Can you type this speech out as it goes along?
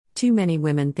Too many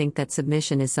women think that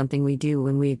submission is something we do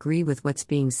when we agree with what's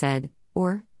being said,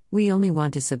 or we only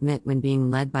want to submit when being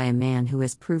led by a man who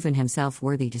has proven himself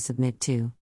worthy to submit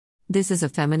to. This is a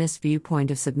feminist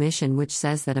viewpoint of submission which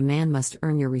says that a man must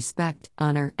earn your respect,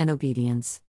 honor, and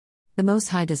obedience. The Most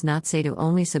High does not say to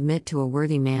only submit to a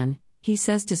worthy man, he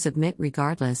says to submit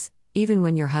regardless, even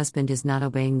when your husband is not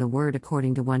obeying the word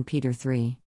according to 1 Peter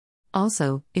 3.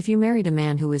 Also, if you married a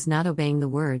man who is not obeying the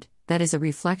word, that is a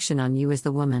reflection on you as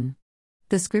the woman.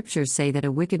 The scriptures say that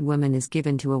a wicked woman is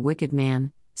given to a wicked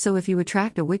man, so if you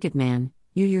attract a wicked man,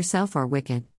 you yourself are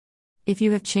wicked. If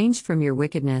you have changed from your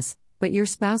wickedness, but your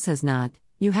spouse has not,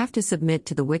 you have to submit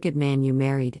to the wicked man you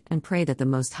married and pray that the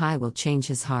Most High will change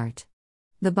his heart.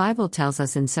 The Bible tells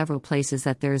us in several places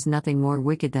that there is nothing more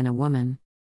wicked than a woman.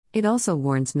 It also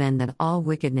warns men that all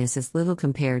wickedness is little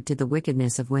compared to the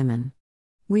wickedness of women.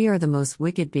 We are the most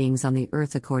wicked beings on the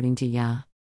earth according to Yah.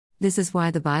 This is why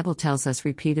the Bible tells us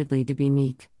repeatedly to be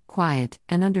meek, quiet,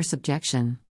 and under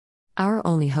subjection. Our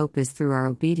only hope is through our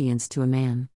obedience to a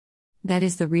man. That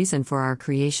is the reason for our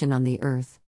creation on the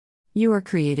earth. You are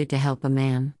created to help a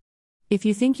man. If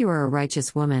you think you are a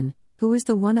righteous woman, who is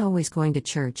the one always going to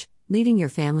church, leading your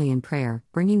family in prayer,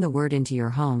 bringing the word into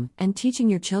your home, and teaching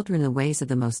your children the ways of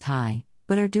the Most High,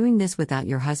 but are doing this without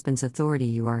your husband's authority,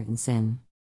 you are in sin.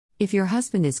 If your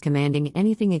husband is commanding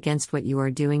anything against what you are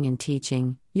doing and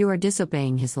teaching, you are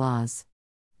disobeying his laws.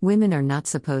 Women are not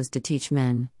supposed to teach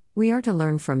men, we are to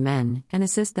learn from men and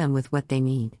assist them with what they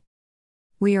need.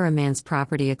 We are a man's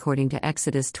property according to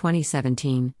Exodus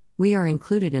 20:17. We are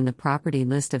included in the property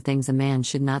list of things a man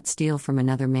should not steal from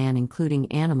another man,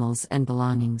 including animals and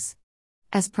belongings.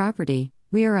 As property,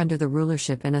 we are under the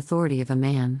rulership and authority of a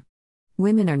man.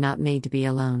 Women are not made to be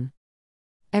alone.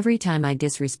 Every time I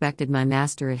disrespected my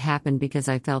master, it happened because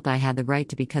I felt I had the right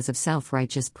to because of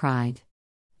self-righteous pride.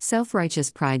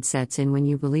 Self-righteous pride sets in when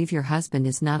you believe your husband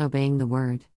is not obeying the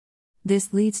word.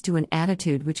 This leads to an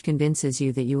attitude which convinces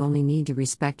you that you only need to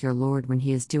respect your Lord when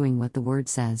he is doing what the word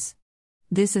says.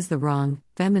 This is the wrong,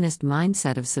 feminist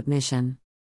mindset of submission.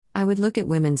 I would look at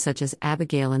women such as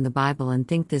Abigail in the Bible and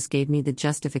think this gave me the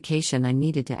justification I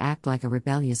needed to act like a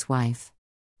rebellious wife.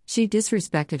 She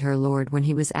disrespected her Lord when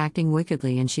he was acting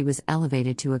wickedly and she was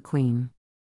elevated to a queen.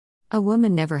 A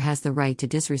woman never has the right to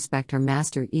disrespect her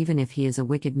master even if he is a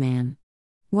wicked man.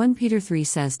 1 Peter 3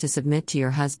 says to submit to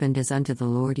your husband as unto the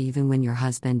Lord even when your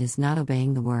husband is not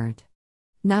obeying the word.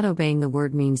 Not obeying the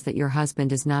word means that your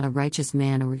husband is not a righteous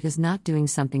man or is not doing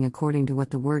something according to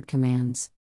what the word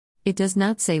commands. It does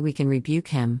not say we can rebuke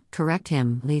him, correct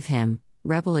him, leave him,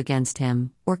 rebel against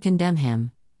him, or condemn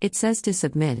him. It says to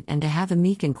submit and to have a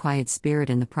meek and quiet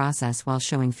spirit in the process while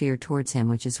showing fear towards him,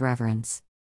 which is reverence.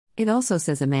 It also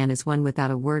says a man is won without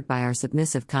a word by our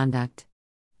submissive conduct.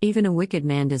 Even a wicked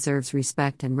man deserves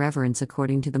respect and reverence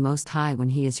according to the Most High when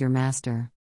he is your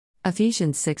master.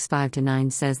 Ephesians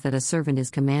 6:5-9 says that a servant is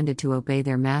commanded to obey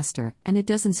their master, and it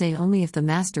doesn't say only if the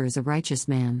master is a righteous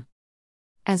man.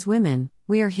 As women,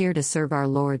 we are here to serve our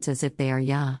lords as if they are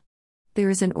Yah.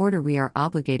 There is an order we are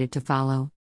obligated to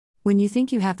follow. When you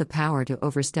think you have the power to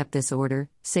overstep this order,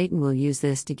 Satan will use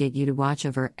this to get you to watch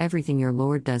over everything your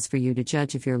Lord does for you to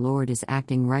judge if your Lord is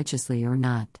acting righteously or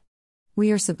not.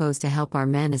 We are supposed to help our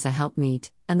men as a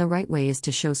helpmeet, and the right way is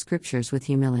to show scriptures with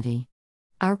humility.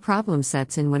 Our problem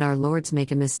sets in when our lords make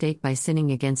a mistake by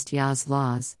sinning against Yah's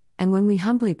laws, and when we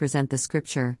humbly present the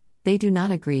scripture, they do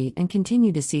not agree and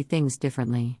continue to see things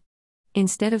differently.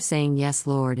 Instead of saying yes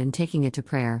Lord and taking it to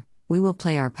prayer, we will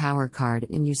play our power card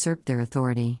and usurp their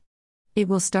authority. It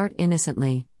will start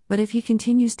innocently, but if he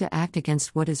continues to act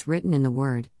against what is written in the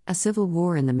word, a civil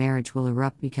war in the marriage will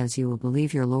erupt because you will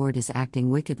believe your Lord is acting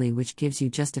wickedly, which gives you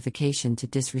justification to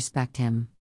disrespect him.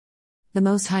 The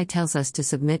Most High tells us to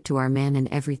submit to our man in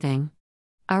everything.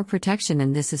 Our protection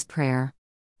in this is prayer.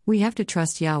 We have to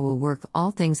trust Yah will work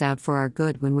all things out for our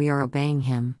good when we are obeying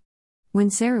him. When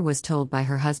Sarah was told by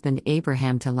her husband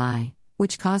Abraham to lie,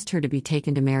 which caused her to be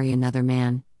taken to marry another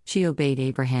man, she obeyed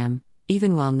Abraham,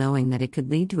 even while knowing that it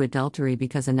could lead to adultery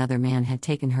because another man had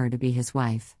taken her to be his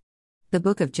wife. The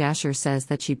book of Jasher says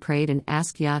that she prayed and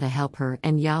asked Yah to help her,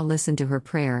 and Yah listened to her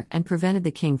prayer and prevented the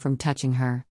king from touching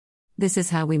her. This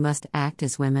is how we must act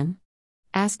as women.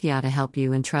 Ask Yah to help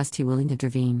you and trust he will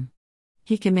intervene.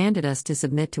 He commanded us to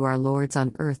submit to our lords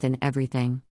on earth in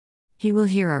everything. He will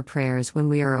hear our prayers when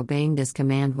we are obeying this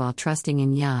command while trusting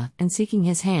in Yah and seeking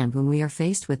his hand when we are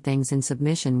faced with things in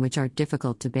submission which are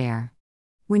difficult to bear.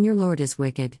 When your Lord is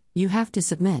wicked, you have to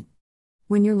submit.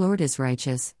 When your Lord is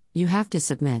righteous, you have to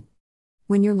submit.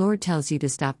 When your Lord tells you to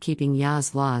stop keeping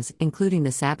Yah's laws, including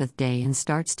the Sabbath day, and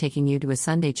starts taking you to a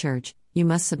Sunday church, you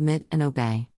must submit and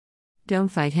obey. Don't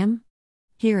fight him.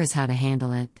 Here is how to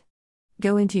handle it.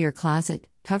 Go into your closet,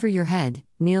 cover your head,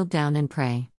 kneel down and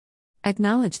pray.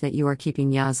 Acknowledge that you are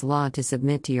keeping Yah's law to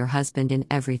submit to your husband in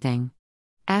everything.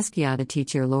 Ask Yah to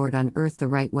teach your Lord on earth the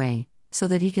right way, so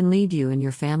that he can lead you and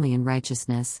your family in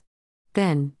righteousness.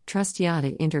 Then, trust Yah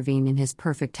to intervene in his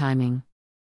perfect timing.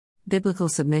 Biblical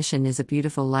submission is a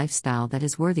beautiful lifestyle that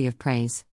is worthy of praise.